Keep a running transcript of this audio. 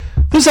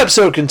This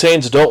episode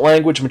contains adult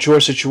language, mature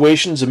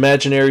situations,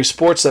 imaginary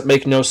sports that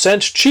make no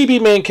sense,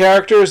 chibi main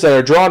characters that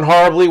are drawn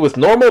horribly with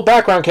normal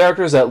background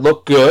characters that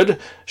look good,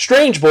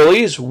 strange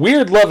bullies,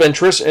 weird love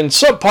interests, and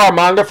subpar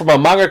manga from a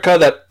mangaka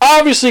that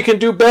obviously can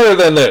do better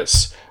than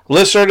this.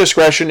 Listener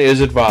discretion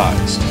is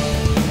advised.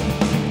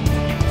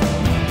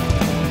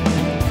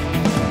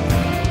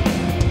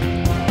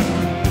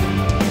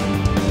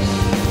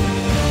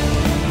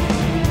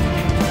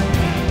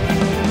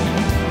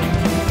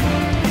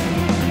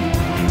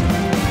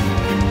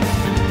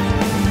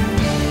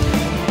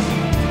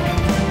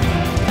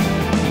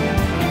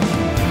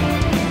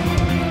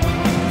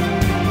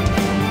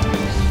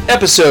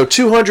 Episode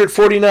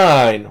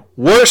 249,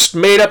 Worst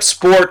Made-Up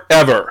Sport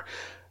Ever.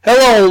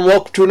 Hello and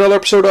welcome to another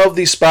episode of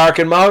the Spark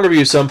and Manga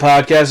Review, some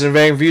podcasts and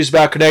varying reviews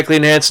about connectly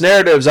enhanced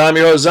narratives. I'm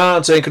your host,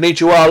 Zan, saying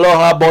konnichiwa,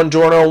 aloha,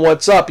 buongiorno, and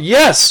what's up?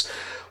 Yes,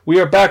 we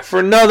are back for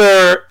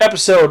another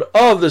episode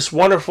of this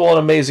wonderful and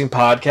amazing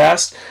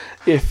podcast.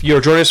 If you're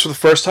joining us for the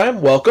first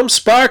time, welcome.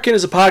 Sparkin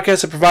is a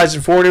podcast that provides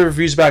informative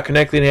reviews about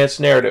connectly enhanced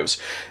narratives.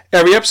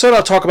 Every episode,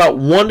 I'll talk about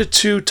 1 to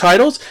 2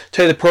 titles,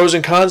 tell you the pros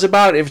and cons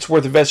about it, if it's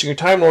worth investing your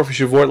time, or if you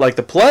should avoid it like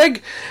the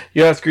plague.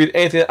 You don't have to agree with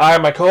anything that I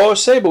and my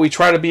co-hosts say, but we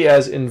try to be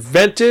as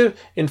inventive,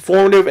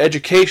 informative,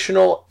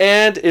 educational,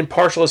 and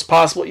impartial as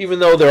possible, even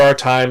though there are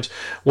times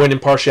when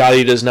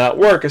impartiality does not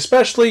work,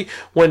 especially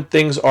when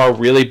things are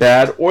really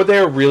bad or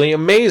they're really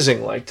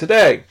amazing, like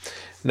today.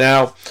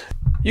 Now,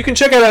 you can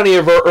check out any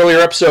of our earlier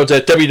episodes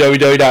at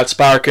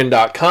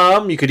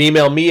www.sparkin.com. You can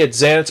email me at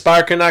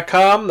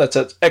zan@sparkin.com. That's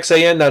at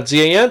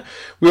xan.zan.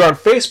 We're on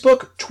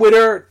Facebook,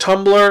 Twitter,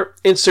 Tumblr,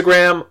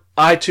 Instagram,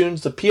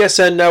 iTunes, the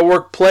PSN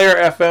Network, Player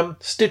FM,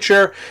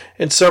 Stitcher,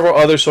 and several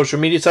other social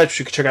media sites which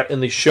you can check out in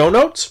the show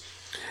notes.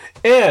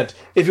 And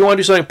if you want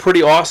to do something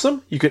pretty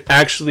awesome, you can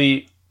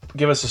actually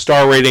give us a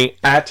star rating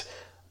at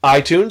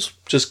iTunes.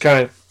 Just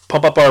kind of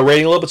pump up our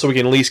rating a little bit so we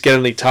can at least get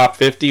in the top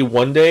 50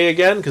 one day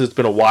again, because it's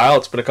been a while.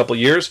 It's been a couple of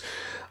years.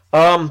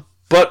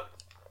 But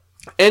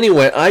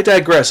anyway, I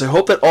digress. I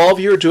hope that all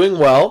of you are doing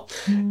well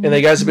and that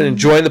you guys have been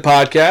enjoying the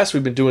podcast.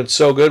 We've been doing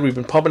so good. We've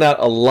been pumping out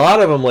a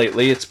lot of them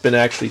lately. It's been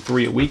actually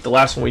 3 a week. The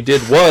last one we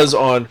did was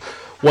on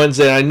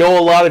Wednesday. I know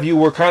a lot of you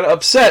were kind of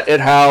upset at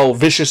how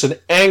vicious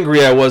and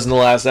angry I was in the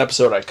last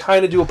episode. I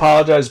kind of do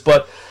apologize,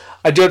 but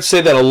I do have to say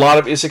that a lot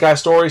of isekai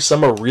stories,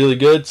 some are really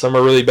good, some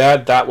are really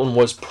bad. That one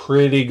was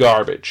pretty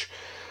garbage.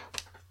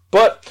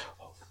 But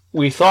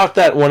we thought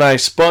that when I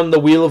spun the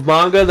wheel of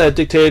manga, that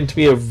dictated to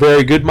me a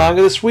very good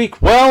manga this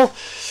week. Well,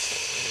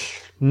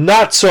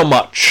 not so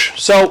much.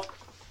 So,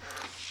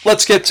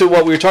 let's get to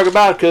what we were talking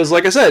about, because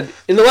like I said,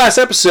 in the last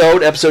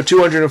episode, episode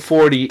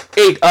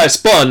 248, I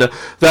spun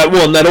that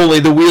one, not only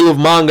the wheel of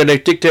manga,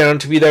 that dictated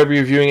to me that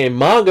we're reviewing a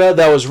manga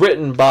that was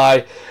written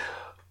by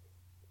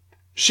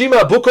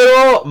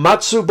Shimabukuro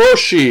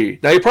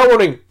Matsuboshi. Now you're probably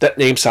wondering, that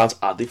name sounds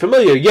oddly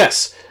familiar.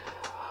 Yes.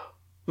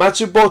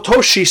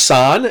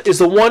 Matsubotoshi-san is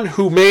the one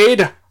who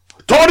made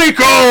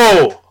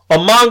Toriko,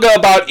 a manga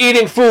about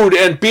eating food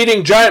and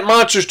beating giant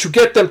monsters to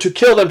get them to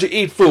kill them to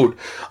eat food.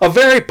 A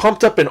very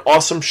pumped up and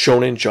awesome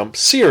Shonen Jump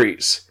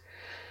series.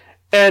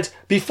 And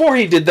before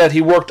he did that,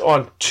 he worked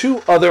on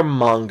 2 other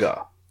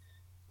manga.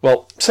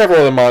 Well,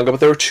 several other manga, but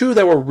there were 2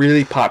 that were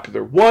really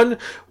popular. One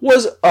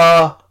was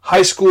a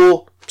high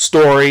school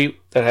story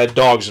that had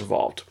dogs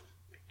involved.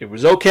 It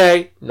was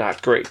okay,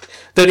 not great.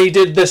 Then he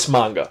did this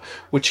manga,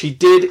 which he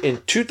did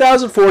in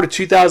 2004 to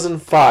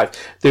 2005.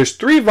 There's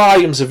 3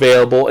 volumes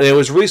available, and it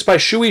was released by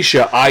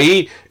Shueisha,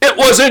 i.e., it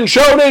was in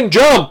Shonen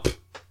Jump!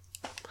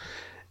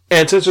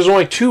 And since there's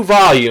only 2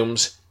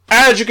 volumes,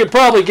 as you can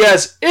probably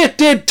guess, it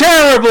did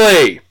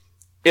terribly!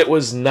 It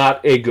was not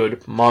a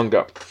good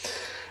manga.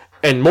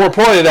 And more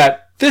importantly than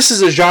that, this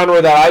is a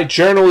genre that I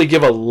generally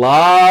give a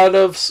lot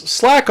of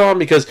slack on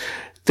because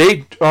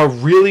they are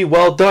really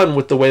well done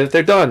with the way that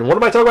they're done. What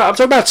am I talking about? I'm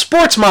talking about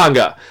sports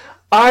manga.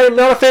 I am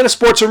not a fan of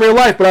sports in real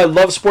life, but I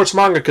love sports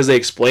manga because they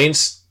explain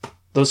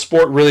the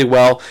sport really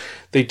well.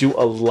 They do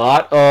a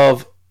lot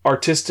of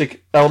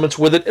artistic elements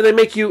with it, and they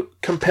make you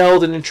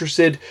compelled and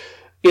interested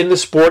in the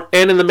sport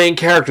and in the main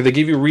character. They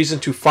give you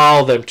reason to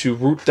follow them, to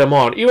root them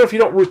on. Even if you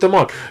don't root them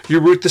on, you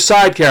root the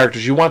side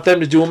characters. You want them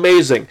to do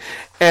amazing.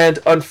 And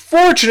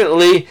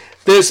unfortunately,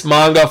 this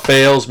manga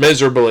fails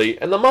miserably.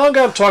 And the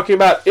manga I'm talking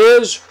about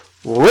is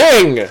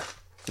Ring!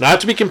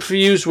 Not to be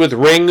confused with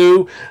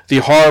Ringu, the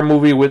horror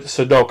movie with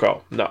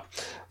Sadako. No.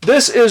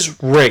 This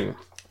is Ring.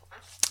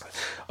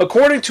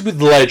 According to the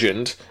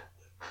legend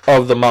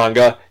of the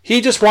manga,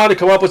 he just wanted to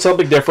come up with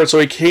something different, so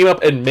he came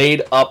up and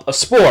made up a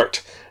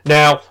sport.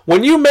 Now,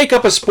 when you make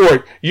up a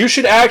sport, you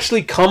should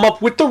actually come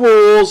up with the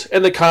rules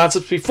and the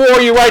concepts before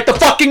you write the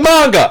fucking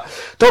manga.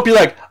 Don't be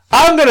like,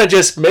 I'm going to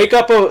just make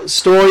up a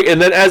story, and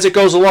then as it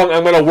goes along,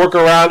 I'm going to work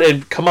around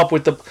and come up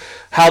with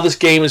how this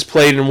game is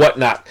played and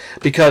whatnot.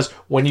 Because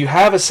when you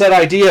have a set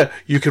idea,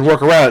 you can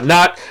work around it.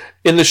 Not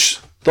in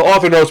the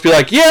author notes be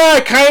like, yeah,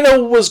 I kind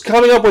of was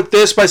coming up with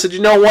this, but I said, you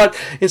know what?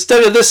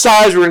 Instead of this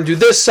size, we're going to do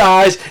this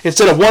size.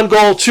 Instead of 1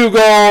 goal, 2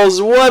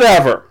 goals,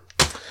 whatever.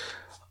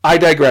 I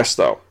digress,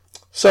 though.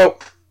 So,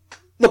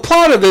 the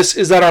plot of this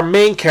is that our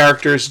main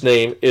character's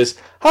name is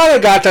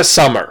Hanagata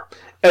Summer,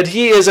 and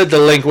he is a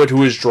delinquent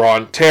who is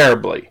drawn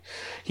terribly.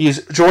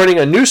 He's joining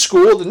a new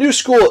school. The new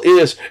school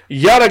is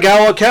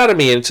Yanagawa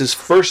Academy, and it's his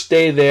first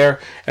day there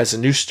as a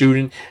new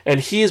student,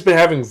 and he has been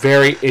having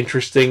very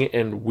interesting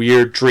and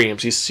weird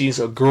dreams. He sees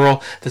a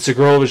girl that's a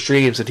girl of his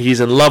dreams, and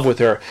he's in love with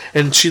her,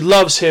 and she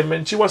loves him,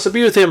 and she wants to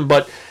be with him,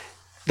 but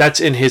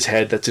that's in his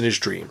head, that's in his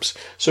dreams.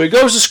 So he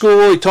goes to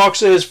school, he talks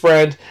to his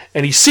friend,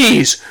 and he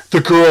sees the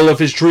girl of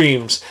his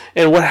dreams.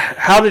 And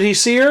how did he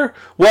see her?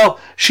 Well,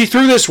 she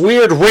threw this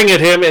weird ring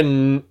at him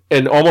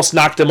and almost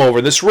knocked him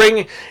over. This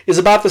ring is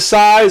about the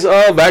size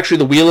of, actually,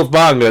 the wheel of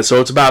manga, so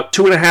it's about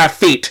 2.5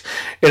 feet,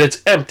 and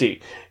it's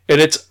empty.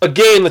 And it's a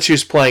game that she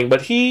was playing,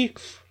 but he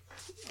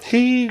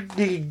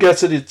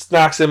gets it, it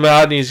knocks him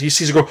out, and he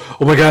sees a girl.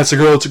 Oh my god, it's a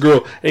girl,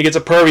 And he gets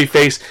a pervy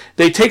face.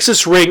 Then he takes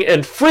this ring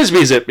and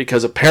frisbees it,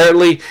 because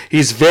apparently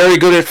he's very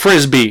good at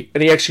frisbee,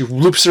 and he actually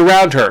loops it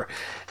around her.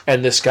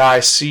 And this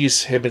guy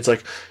sees him, and it's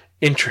like,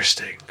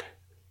 interesting.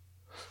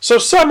 So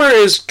Summer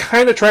is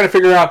kind of trying to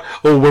figure out,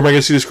 where am I going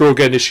to see this girl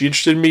again? Is she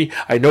interested in me?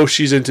 I know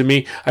she's into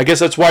me. I guess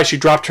that's why she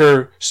dropped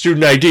her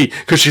student ID,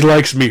 because she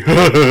likes me.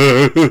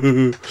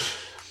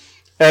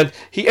 And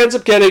he ends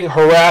up getting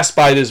harassed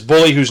by this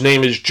bully whose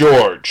name is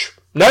George.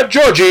 Not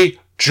Georgie,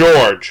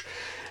 George.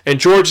 And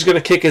George is going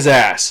to kick his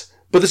ass.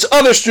 But this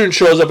other student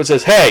shows up and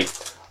says, hey,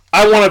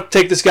 I want to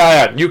take this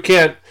guy on. You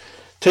can't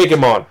take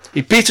him on.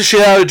 He beats the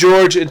shit out of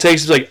George and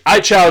takes him like, I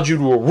challenge you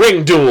to a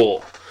ring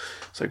duel.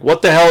 It's like,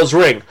 what the hell is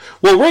ring?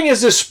 Well, ring is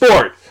this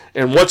sport.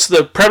 And what's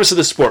the premise of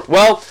this sport?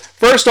 Well,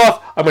 first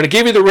off, I'm going to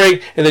give you the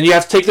ring, and then you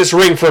have to take this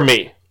ring from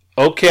me.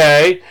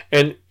 Okay.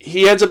 And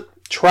he ends up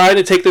trying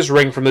to take this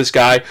ring from this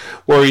guy,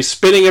 where he's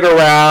spinning it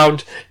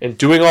around and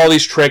doing all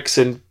these tricks,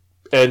 and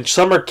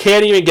Summer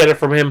can't even get it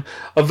from him.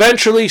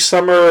 Eventually,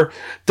 Summer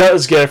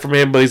does get it from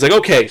him, but he's like,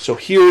 okay, so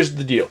here's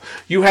the deal.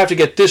 You have to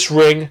get this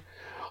ring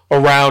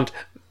around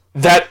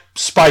that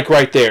spike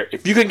right there.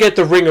 If you can get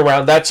the ring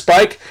around that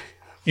spike,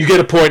 you get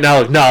a point now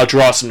of knowledge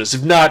or awesomeness.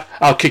 If not,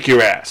 I'll kick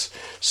your ass.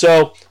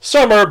 So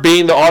Summer,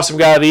 being the awesome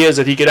guy that he is,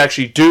 that he could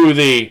actually do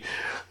the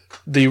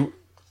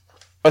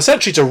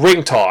essentially, it's a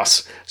ring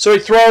toss. So he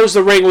throws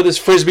the ring with his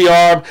frisbee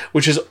arm,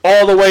 which is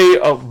all the way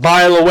a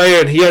mile away,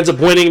 and he ends up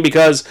winning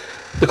because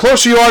the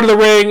closer you are to the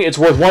ring, it's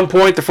worth 1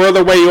 point. The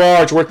further away you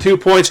are, it's worth 2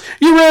 points.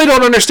 You really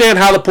don't understand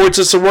how the point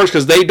system works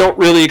because they don't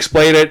really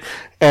explain it.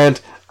 And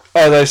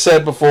as I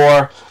said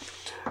before,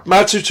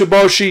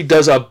 Matsutsuboshi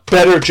does a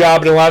better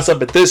job than a lot of stuff,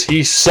 but this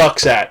he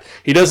sucks at.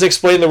 He doesn't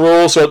explain the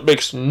rules, so it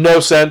makes no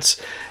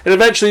sense. And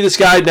eventually this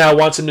guy now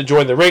wants him to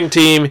join the ring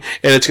team,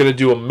 and it's going to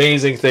do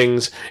amazing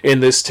things in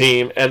this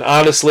team. And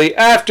honestly,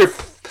 after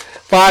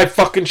 5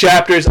 fucking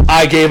chapters,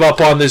 I gave up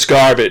on this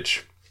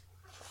garbage.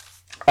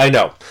 I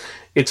know.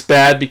 It's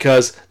bad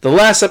because the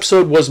last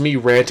episode was me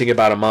ranting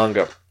about a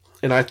manga,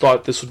 and I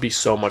thought this would be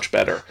so much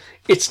better.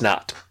 It's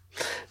not.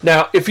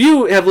 Now, if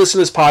you have listened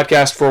to this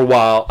podcast for a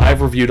while,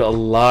 I've reviewed a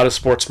lot of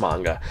sports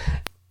manga.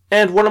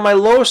 And one of my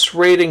lowest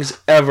ratings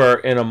ever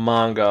in a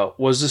manga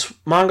was this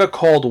manga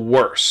called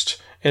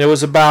Worst. And it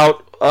was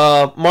about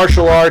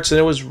martial arts, and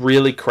it was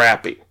really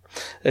crappy.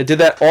 I did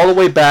that all the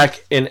way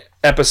back in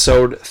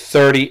episode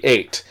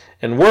 38.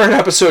 And we're in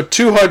episode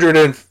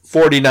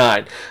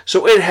 249.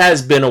 So it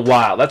has been a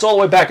while. That's all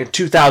the way back in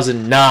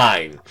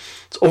 2009.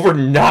 It's over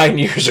 9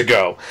 years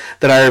ago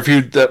that I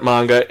reviewed that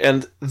manga,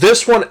 and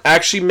this one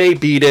actually may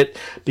beat it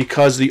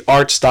because the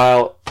art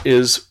style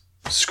is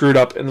screwed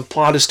up and the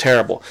plot is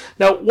terrible.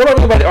 Now, what I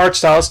mean by the art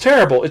style is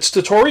terrible? It's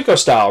the Toriko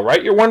style,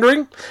 right? You're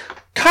wondering?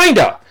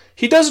 Kinda.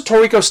 He does a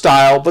Toriko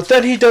style, but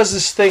then he does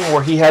this thing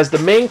where he has the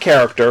main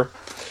character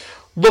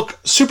look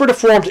super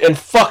deformed and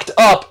fucked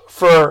up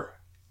for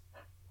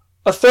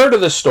a third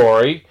of the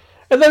story,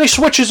 and then he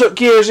switches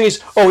gears and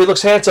he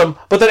looks handsome,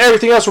 but then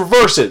everything else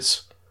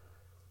reverses.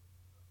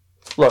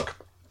 Look,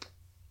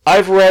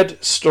 I've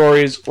read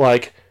stories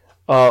like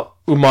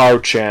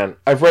Umaru-chan.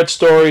 I've read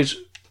stories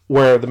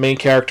where the main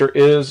character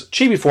is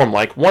chibi form,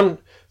 like One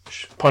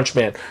Punch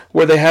Man,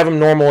 where they have him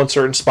normal in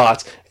certain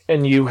spots,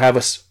 and you have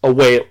a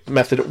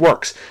method it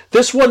works.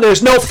 This one,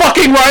 there's no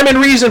fucking rhyme and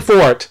reason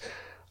for it.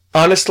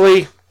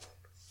 Honestly,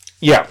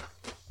 yeah.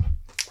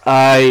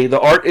 The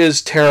art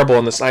is terrible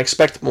in this, and I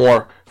expect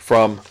more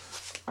from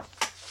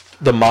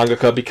the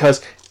mangaka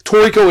because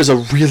Toriko is a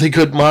really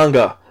good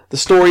manga. The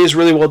story is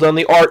really well done.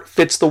 The art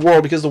fits the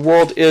world because the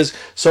world is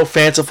so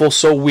fanciful,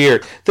 so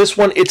weird. This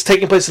one, it's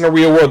taking place in a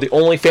real world. The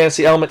only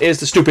fantasy element is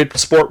the stupid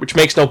sport, which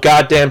makes no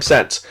goddamn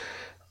sense.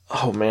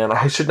 Oh, man,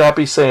 I should not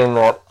be saying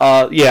that.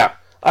 Yeah,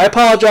 I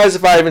apologize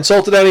if I've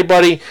insulted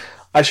anybody.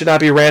 I should not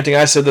be ranting.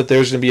 I said that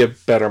there's going to be a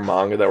better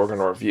manga that we're going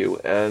to review.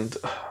 And,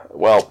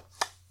 well,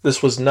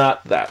 this was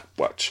not that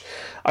much.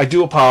 I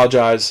do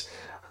apologize.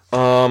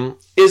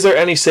 Is there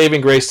any saving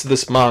grace to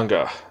this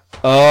manga?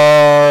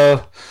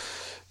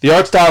 The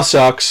art style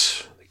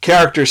sucks. The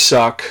characters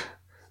suck.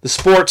 The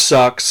sport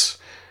sucks.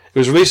 It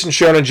was released in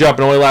Shonen Jump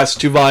and only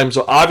lasted 2 volumes,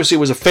 so obviously it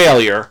was a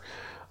failure.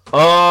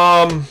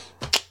 Yeah,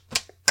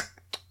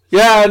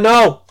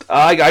 no.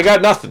 I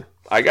got nothing.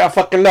 I got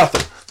fucking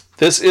nothing.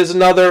 This is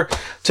another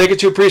take it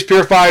to a priest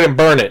purified and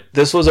burn it.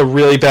 This was a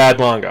really bad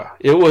manga.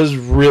 It was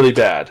really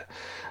bad.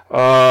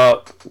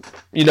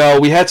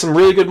 We had some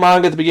really good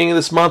manga at the beginning of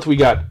this month. We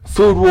got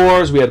Food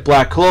Wars, we had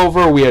Black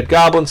Clover, we had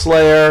Goblin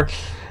Slayer,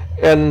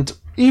 and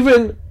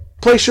even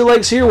Place Your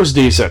Legs Here was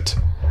decent.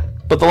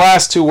 But the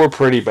last two were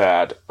pretty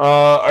bad.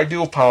 I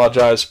do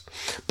apologize,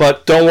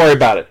 but don't worry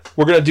about it.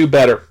 We're going to do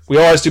better. We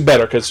always do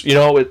better because,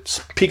 it's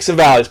peaks and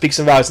valleys,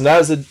 and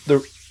that is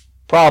the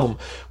problem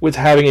with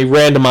having a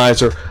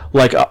randomizer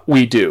like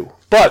we do.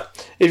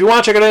 But if you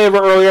want to check out any of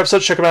our earlier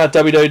episodes, check them out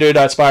at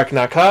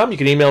www.spirekin.com. You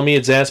can email me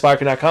at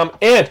zanspirekin.com.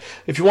 And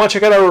if you want to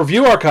check out our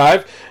review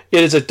archive,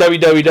 it is at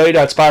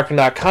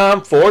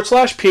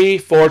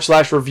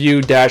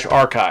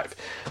www.spirekin.com/p/review-archive.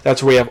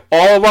 That's where we have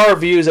all of our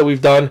reviews that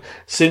we've done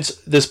since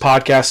this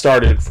podcast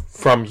started,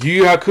 from Yu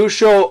Yu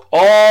Hakusho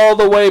all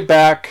the way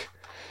back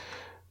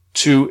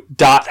to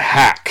Dot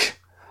Hack.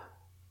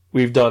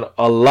 We've done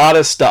a lot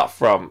of stuff,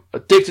 from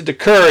Addicted to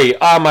Curry,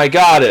 Ah My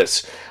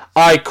Goddess,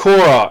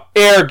 Ikora,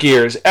 Air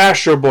Gears,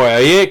 Astro Boy,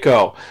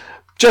 Ayeko,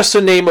 just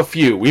to name a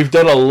few. We've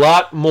done a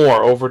lot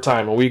more over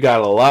time, and we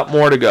got a lot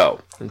more to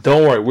go. And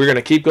don't worry, we're going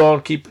to keep going,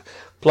 keep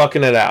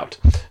plucking it out.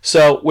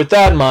 So with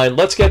that in mind,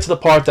 let's get to the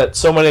part that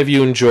so many of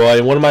you enjoy.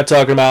 And what am I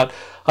talking about?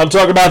 I'm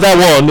talking about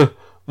that one,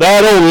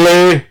 that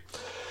only,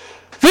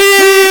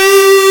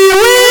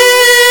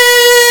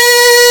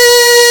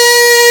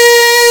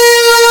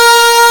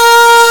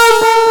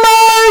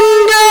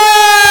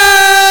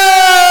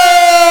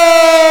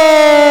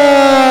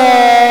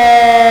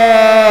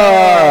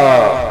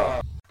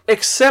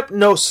 Accept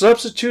no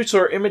substitutes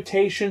or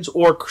imitations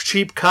or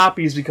cheap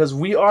copies, because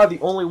we are the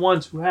only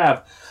ones who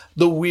have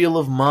the Wheel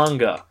of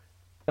Manga.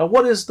 Now,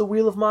 what is the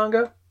Wheel of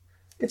Manga?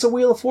 It's a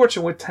Wheel of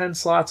Fortune with 10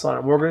 slots on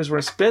it. We're going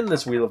to spin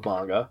this Wheel of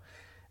Manga,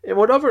 and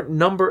whatever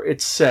number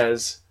it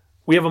says,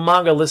 we have a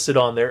manga listed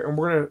on there, and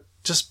we're going to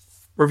just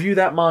review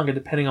that manga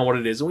depending on what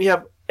it is. And we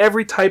have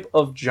every type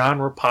of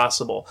genre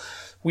possible.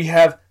 We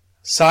have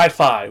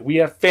sci-fi, we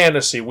have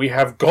fantasy, we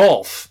have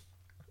golf,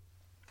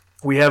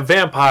 we have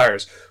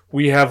vampires,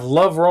 we have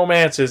love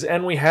romances,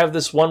 and we have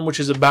this one which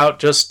is about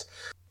just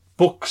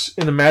books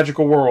in the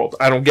magical world.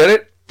 I don't get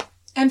it.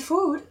 And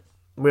food.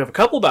 We have a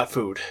couple about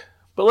food.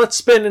 But let's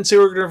spin and see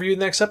what we're going to review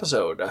next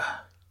episode.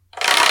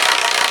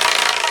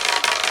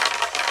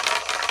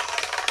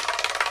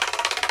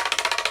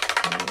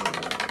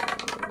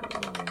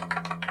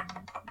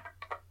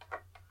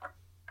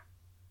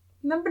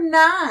 Number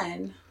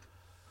 9.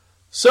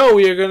 So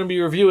we are going to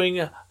be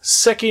reviewing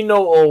Seki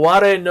no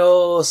Oware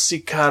no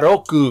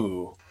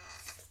Shikaroku.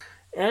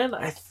 And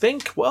I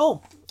think,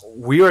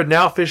 we are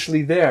now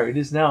officially there. It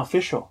is now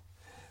official.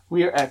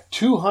 We are at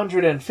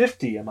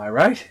 250, am I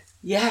right?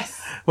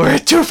 Yes. We're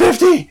at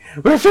 250!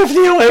 We're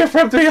 50 away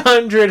from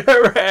 300!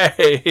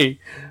 Hooray!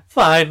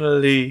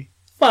 Finally.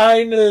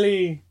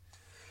 And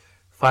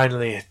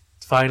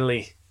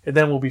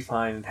then we'll be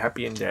fine and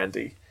happy and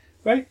dandy.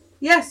 Right?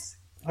 Yes.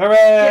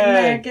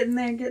 Hooray! Getting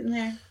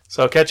there.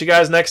 So catch you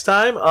guys next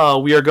time.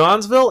 We are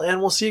Gonzville,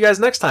 and we'll see you guys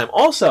next time.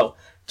 Also,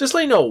 just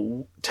let you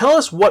know, tell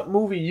us what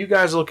movie you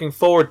guys are looking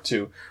forward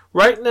to.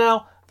 Right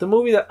now, the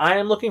movie that I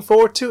am looking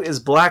forward to is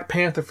Black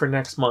Panther for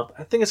next month.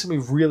 I think it's going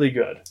to be really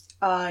good.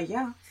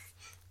 Yeah.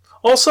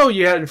 Also,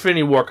 you had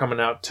Infinity War coming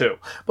out, too.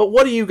 But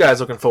what are you guys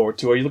looking forward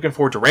to? Are you looking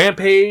forward to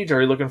Rampage?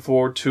 Are you looking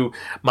forward to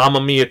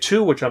Mamma Mia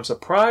 2, which I'm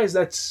surprised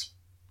that's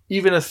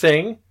even a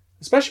thing,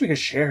 especially because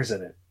Cher's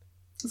in it.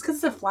 It's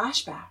because it's a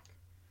flashback.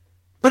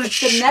 But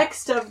it's the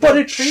next of the But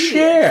it's previous.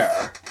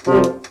 Cher.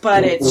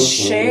 But it's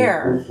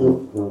Cher.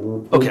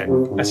 Okay,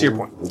 I see your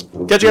point.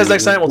 Catch you guys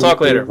next time. We'll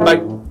talk later.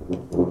 Bye.